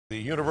The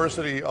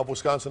University of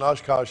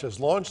Wisconsin-Oshkosh has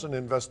launched an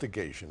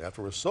investigation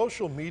after a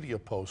social media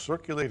post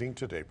circulating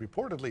today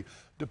reportedly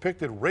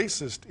depicted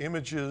racist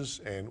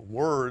images and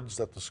words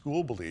that the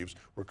school believes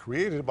were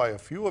created by a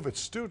few of its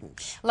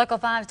students. Local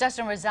 5's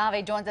Justin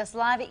Razavi joins us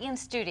live in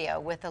studio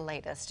with the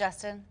latest.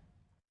 Justin?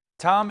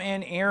 Tom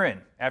and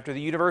Aaron, after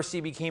the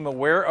university became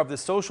aware of the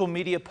social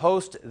media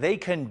post, they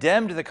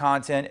condemned the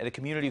content at a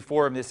community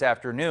forum this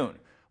afternoon.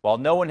 While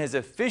no one has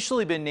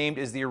officially been named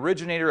as the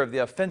originator of the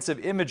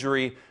offensive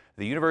imagery,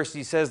 the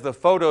university says the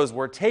photos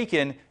were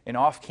taken in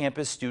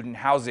off-campus student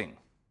housing.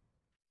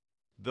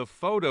 The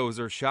photos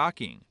are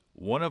shocking.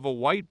 One of a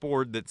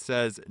whiteboard that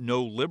says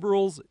no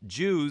liberals,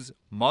 Jews,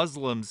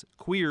 Muslims,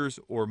 queers,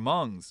 or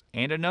Hmongs,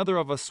 and another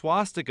of a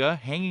swastika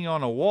hanging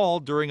on a wall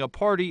during a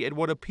party at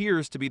what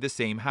appears to be the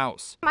same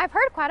house. I've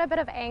heard quite a bit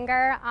of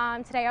anger.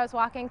 Today I was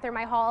walking through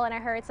my hall and I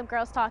heard some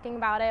girls talking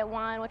about it,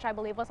 one which I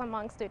believe was a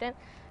Hmong student,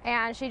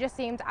 and she just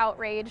seemed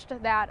outraged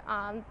that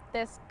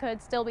this could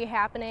still be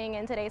happening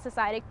in today's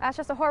society. That's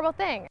just a horrible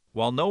thing.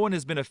 While no one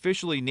has been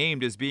officially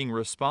named as being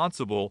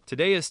responsible,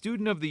 today a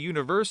student of the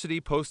university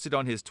posted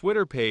on his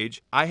Twitter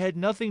page, "I had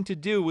nothing to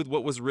do with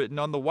what was written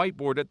on the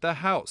whiteboard at the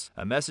house,"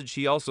 a message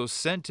he also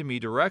sent to me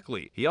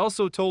directly. He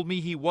also told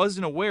me he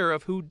wasn't aware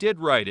of who did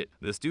write it.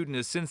 The student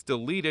has since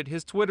deleted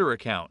his Twitter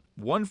account.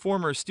 One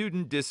former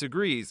student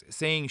disagrees,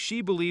 saying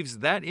she believes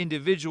that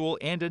individual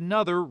and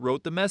another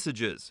wrote the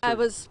messages. I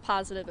was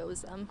positive it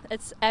was them.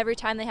 It's every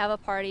time they have a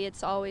party,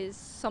 it's always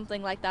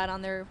something like that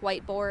on their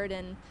whiteboard,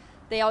 and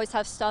they always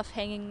have stuff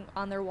hanging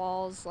on their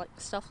walls, like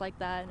stuff like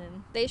that,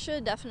 and they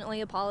should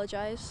definitely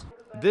apologize.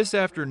 This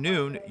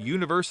afternoon,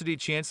 University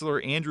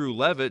Chancellor Andrew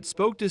Levitt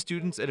spoke to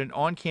students at an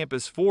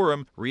on-campus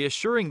forum,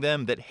 reassuring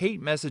them that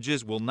hate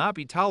messages will not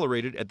be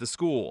tolerated at the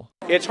school.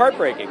 It's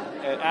heartbreaking.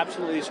 It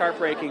absolutely is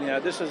heartbreaking.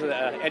 This is an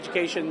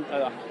education,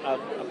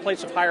 a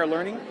place of higher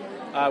learning.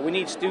 We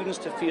need students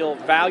to feel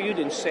valued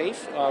and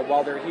safe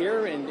while they're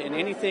here, and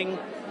anything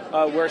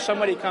where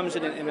somebody comes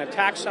in and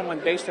attacks someone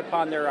based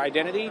upon their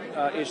identity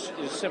is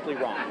simply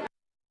wrong.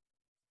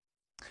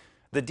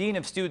 The Dean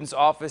of Students'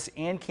 Office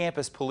and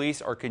campus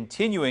police are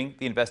continuing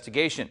the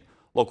investigation.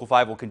 Local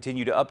 5 will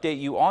continue to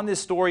update you on this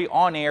story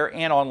on air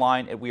and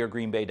online at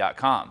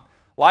wearegreenbay.com.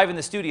 Live in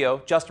the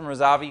studio, Justin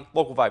Razavi,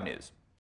 Local 5 News.